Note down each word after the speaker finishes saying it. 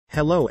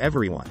Hello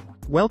everyone.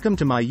 Welcome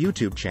to my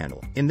YouTube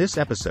channel. In this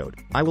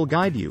episode, I will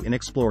guide you in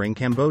exploring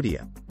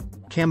Cambodia.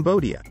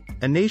 Cambodia,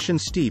 a nation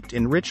steeped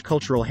in rich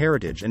cultural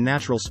heritage and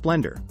natural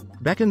splendor,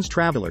 beckons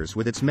travelers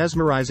with its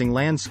mesmerizing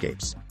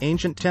landscapes,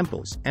 ancient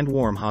temples, and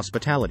warm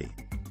hospitality.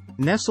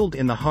 Nestled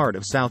in the heart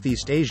of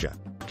Southeast Asia,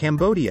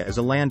 Cambodia is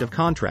a land of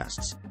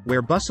contrasts,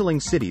 where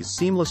bustling cities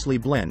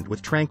seamlessly blend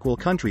with tranquil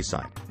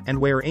countryside, and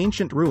where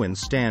ancient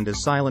ruins stand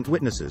as silent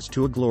witnesses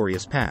to a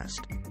glorious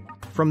past.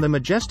 From the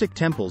majestic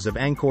temples of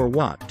Angkor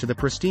Wat to the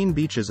pristine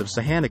beaches of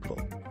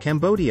Sihanoukville,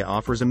 Cambodia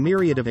offers a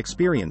myriad of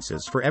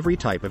experiences for every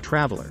type of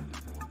traveler.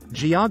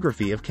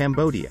 Geography of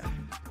Cambodia.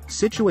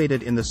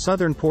 Situated in the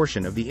southern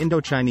portion of the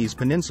Indochinese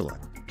peninsula,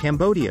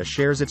 Cambodia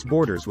shares its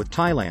borders with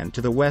Thailand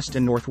to the west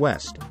and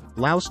northwest,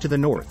 Laos to the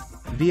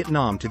north,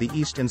 Vietnam to the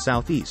east and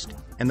southeast,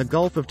 and the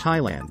Gulf of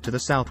Thailand to the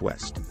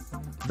southwest.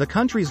 The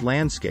country's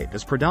landscape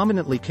is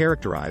predominantly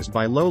characterized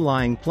by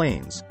low-lying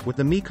plains, with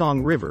the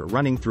Mekong River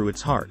running through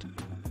its heart.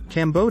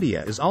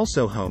 Cambodia is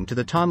also home to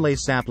the Tonle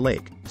Sap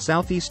Lake,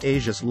 Southeast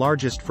Asia's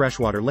largest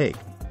freshwater lake,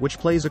 which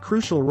plays a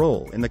crucial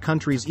role in the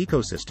country's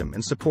ecosystem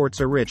and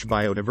supports a rich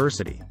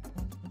biodiversity.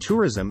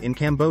 Tourism in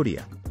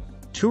Cambodia.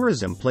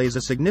 Tourism plays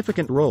a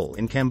significant role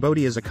in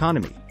Cambodia's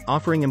economy,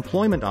 offering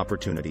employment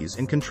opportunities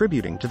and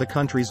contributing to the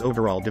country's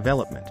overall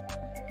development.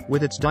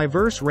 With its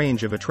diverse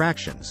range of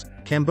attractions,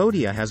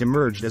 Cambodia has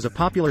emerged as a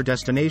popular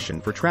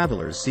destination for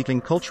travelers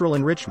seeking cultural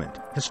enrichment,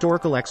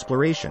 historical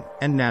exploration,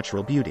 and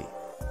natural beauty.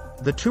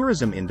 The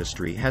tourism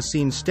industry has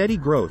seen steady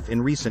growth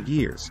in recent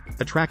years,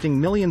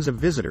 attracting millions of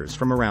visitors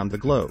from around the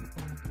globe.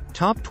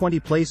 Top 20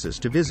 places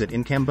to visit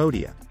in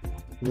Cambodia.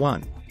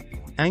 1.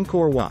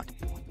 Angkor Wat.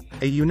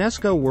 A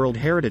UNESCO World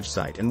Heritage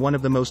Site and one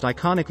of the most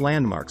iconic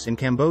landmarks in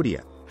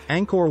Cambodia,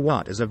 Angkor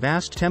Wat is a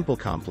vast temple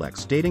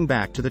complex dating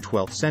back to the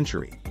 12th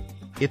century.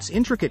 Its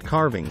intricate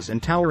carvings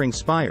and towering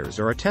spires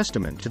are a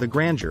testament to the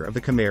grandeur of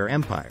the Khmer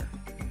Empire.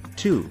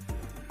 2.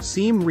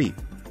 Siem Reap.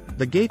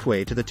 The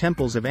gateway to the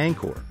temples of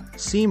Angkor,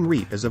 Siem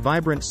Reap is a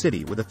vibrant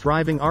city with a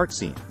thriving art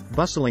scene,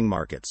 bustling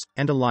markets,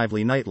 and a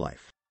lively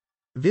nightlife.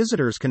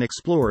 Visitors can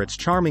explore its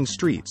charming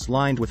streets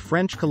lined with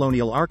French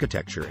colonial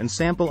architecture and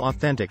sample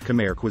authentic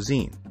Khmer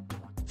cuisine.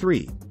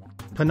 3.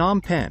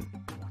 Phnom Penh.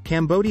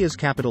 Cambodia's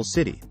capital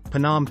city,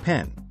 Phnom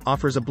Penh,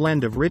 offers a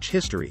blend of rich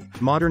history,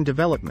 modern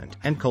development,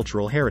 and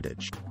cultural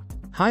heritage.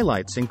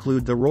 Highlights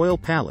include the Royal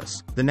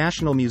Palace, the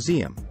National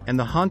Museum, and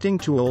the haunting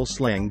Tuol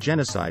Sleng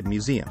Genocide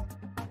Museum.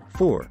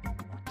 4.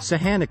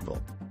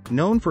 Sihanoukville.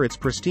 Known for its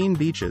pristine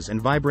beaches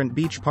and vibrant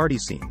beach party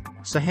scene,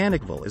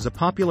 Sihanoukville is a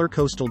popular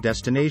coastal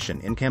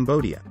destination in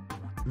Cambodia.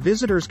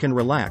 Visitors can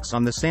relax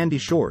on the sandy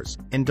shores,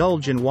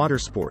 indulge in water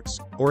sports,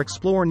 or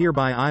explore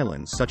nearby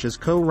islands such as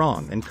Koh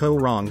Rong and Koh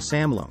Rong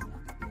Samluang.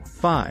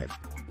 5.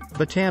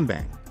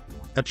 Battambang.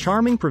 A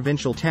charming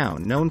provincial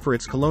town known for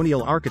its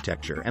colonial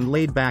architecture and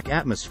laid-back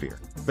atmosphere,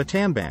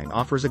 Battambang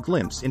offers a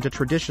glimpse into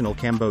traditional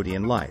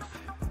Cambodian life.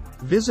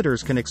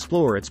 Visitors can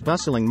explore its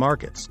bustling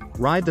markets,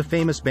 ride the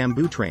famous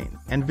bamboo train,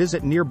 and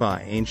visit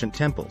nearby ancient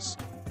temples.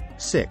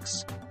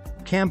 6.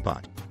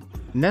 Kampot.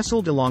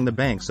 Nestled along the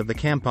banks of the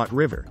Kampot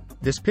River,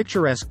 this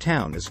picturesque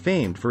town is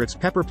famed for its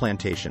pepper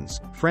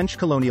plantations, French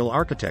colonial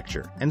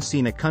architecture, and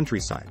scenic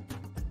countryside.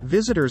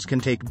 Visitors can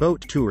take boat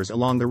tours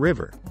along the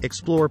river,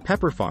 explore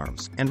pepper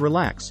farms, and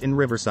relax in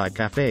riverside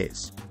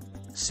cafes.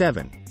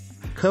 7.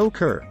 Koh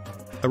Ker.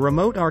 A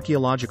remote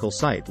archaeological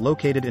site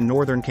located in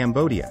northern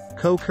Cambodia,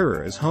 Koh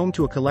Ker is home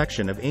to a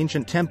collection of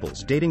ancient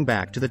temples dating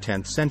back to the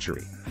 10th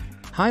century.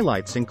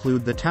 Highlights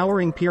include the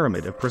towering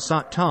pyramid of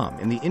Prasat Tom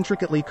and the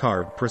intricately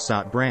carved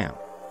Prasat Brahm.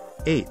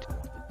 8.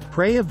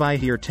 Preah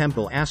Vihear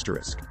Temple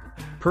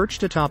 *.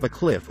 Perched atop a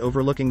cliff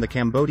overlooking the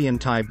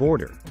Cambodian-Thai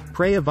border,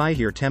 Preah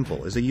Vihear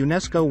Temple is a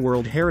UNESCO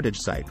World Heritage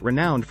Site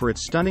renowned for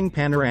its stunning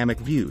panoramic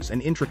views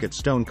and intricate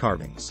stone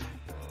carvings.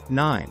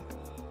 9.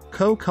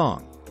 Koh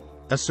Kong.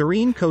 A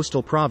serene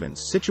coastal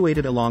province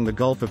situated along the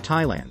Gulf of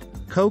Thailand,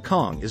 Koh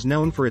Kong is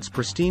known for its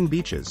pristine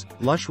beaches,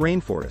 lush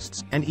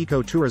rainforests, and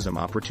eco-tourism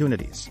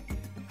opportunities.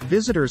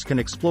 Visitors can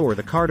explore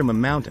the Cardamom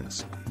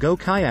Mountains, go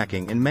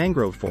kayaking in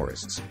mangrove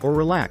forests, or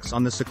relax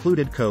on the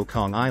secluded Koh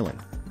Kong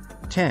Island.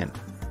 10.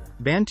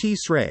 Banteay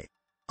Srey.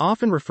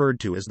 Often referred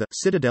to as the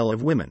Citadel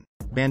of Women,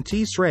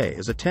 Banteay Srey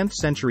is a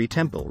 10th-century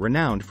temple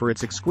renowned for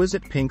its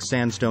exquisite pink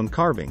sandstone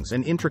carvings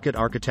and intricate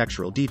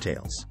architectural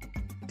details.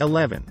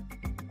 11.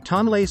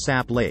 Tonle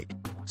Sap Lake.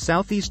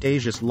 Southeast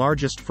Asia's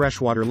largest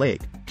freshwater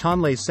lake,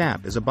 Tonle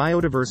Sap is a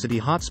biodiversity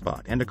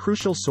hotspot and a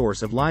crucial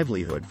source of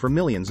livelihood for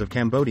millions of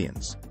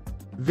Cambodians.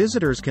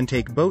 Visitors can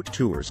take boat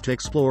tours to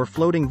explore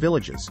floating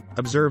villages,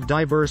 observe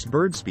diverse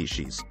bird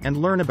species,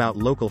 and learn about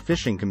local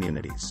fishing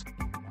communities.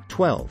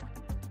 12.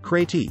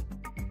 Kratie.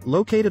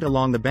 Located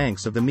along the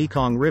banks of the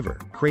Mekong River,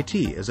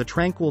 Kratie is a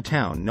tranquil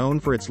town known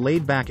for its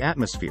laid-back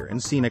atmosphere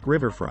and scenic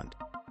riverfront.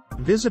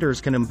 Visitors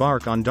can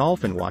embark on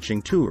dolphin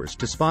watching tours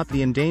to spot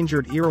the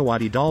endangered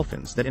Irrawaddy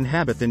dolphins that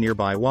inhabit the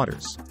nearby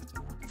waters.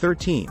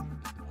 13.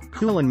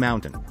 Kulen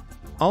Mountain.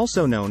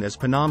 Also known as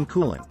Phnom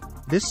Kulen,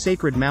 this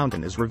sacred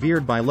mountain is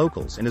revered by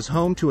locals and is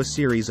home to a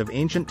series of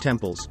ancient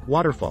temples,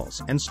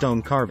 waterfalls, and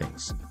stone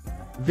carvings.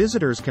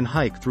 Visitors can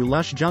hike through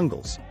lush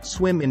jungles,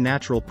 swim in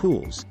natural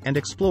pools, and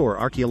explore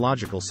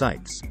archaeological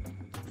sites.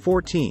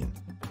 14.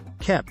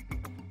 Kep.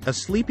 A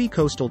sleepy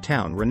coastal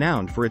town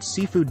renowned for its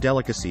seafood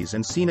delicacies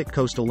and scenic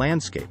coastal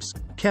landscapes,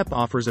 Kep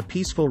offers a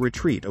peaceful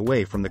retreat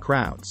away from the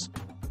crowds.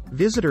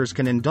 Visitors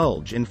can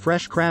indulge in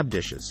fresh crab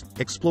dishes,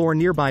 explore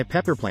nearby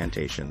pepper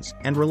plantations,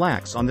 and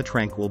relax on the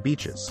tranquil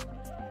beaches.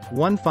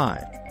 15.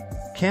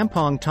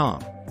 Kampong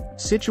Tom.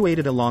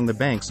 Situated along the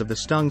banks of the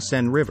Stung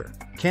Sen River,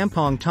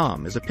 Kampong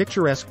Tom is a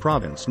picturesque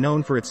province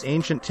known for its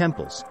ancient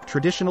temples,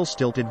 traditional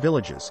stilted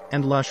villages,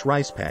 and lush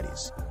rice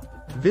paddies.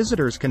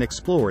 Visitors can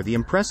explore the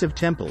impressive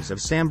temples of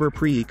Sambar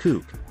Pri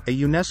Kuk, a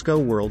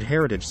UNESCO World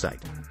Heritage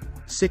Site.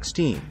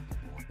 16.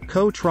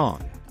 Koh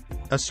Trong.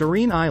 A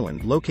serene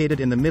island located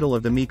in the middle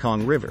of the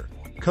Mekong River,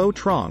 Koh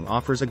Trong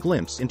offers a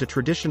glimpse into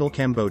traditional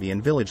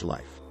Cambodian village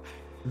life.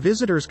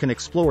 Visitors can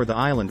explore the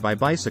island by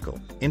bicycle,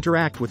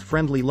 interact with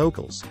friendly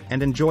locals,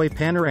 and enjoy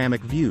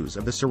panoramic views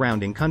of the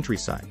surrounding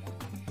countryside.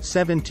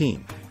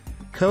 17.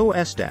 Koh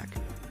Estak.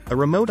 A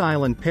remote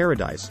island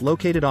paradise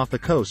located off the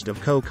coast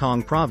of Koh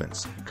Kong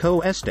Province,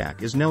 Koh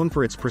Estak is known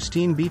for its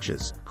pristine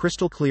beaches,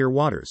 crystal-clear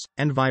waters,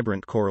 and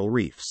vibrant coral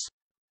reefs.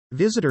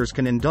 Visitors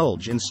can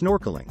indulge in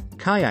snorkeling,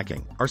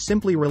 kayaking, or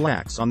simply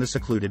relax on the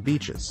secluded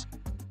beaches.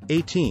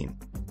 18.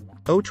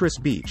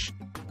 Otris Beach.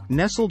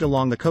 Nestled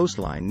along the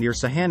coastline near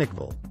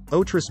Sihanoukville,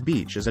 Otris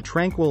Beach is a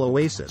tranquil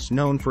oasis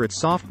known for its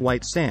soft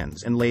white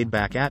sands and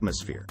laid-back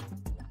atmosphere.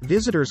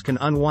 Visitors can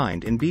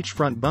unwind in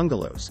beachfront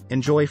bungalows,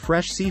 enjoy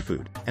fresh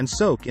seafood, and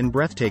soak in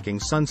breathtaking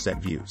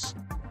sunset views.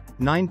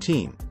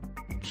 19.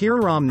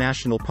 Kiraram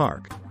National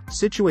Park.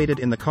 Situated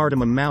in the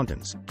Cardamom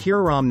Mountains,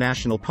 Kiraram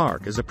National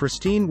Park is a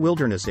pristine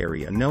wilderness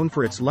area known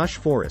for its lush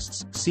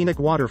forests, scenic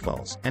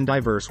waterfalls, and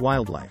diverse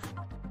wildlife.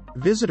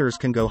 Visitors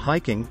can go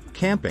hiking,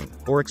 camping,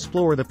 or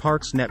explore the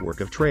park's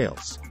network of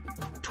trails.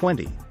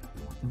 20.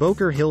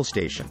 Bokor Hill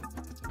Station.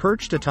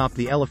 Perched atop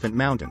the Elephant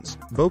Mountains,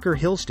 Bokor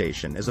Hill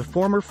Station is a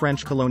former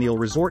French colonial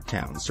resort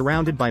town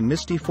surrounded by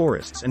misty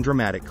forests and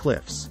dramatic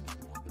cliffs.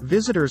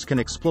 Visitors can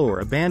explore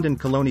abandoned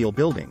colonial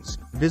buildings,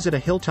 visit a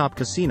hilltop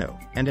casino,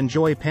 and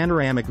enjoy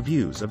panoramic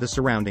views of the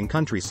surrounding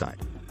countryside.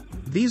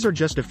 These are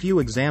just a few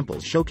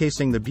examples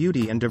showcasing the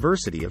beauty and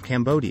diversity of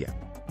Cambodia.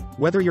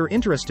 Whether you're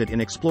interested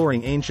in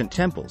exploring ancient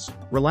temples,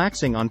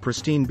 relaxing on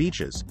pristine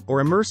beaches,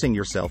 or immersing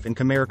yourself in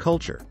Khmer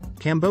culture,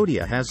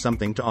 Cambodia has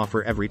something to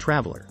offer every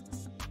traveler.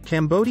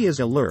 Cambodia's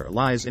allure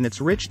lies in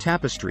its rich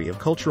tapestry of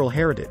cultural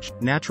heritage,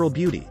 natural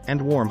beauty, and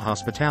warm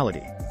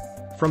hospitality.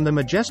 From the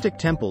majestic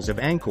temples of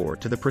Angkor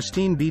to the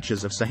pristine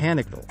beaches of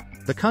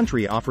Sihanoukville, the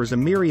country offers a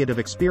myriad of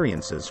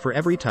experiences for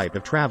every type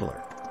of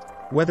traveler.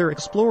 Whether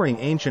exploring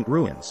ancient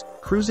ruins,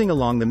 cruising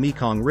along the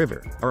Mekong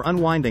River, or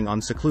unwinding on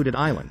secluded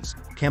islands,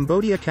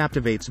 Cambodia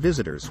captivates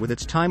visitors with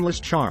its timeless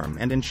charm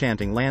and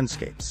enchanting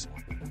landscapes.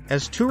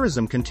 As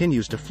tourism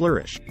continues to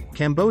flourish,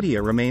 Cambodia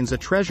remains a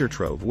treasure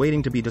trove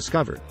waiting to be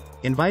discovered,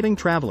 inviting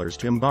travelers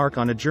to embark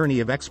on a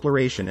journey of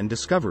exploration and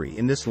discovery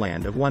in this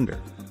land of wonder.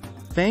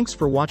 Thanks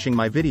for watching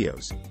my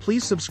videos.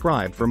 Please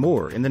subscribe for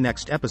more in the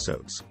next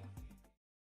episodes.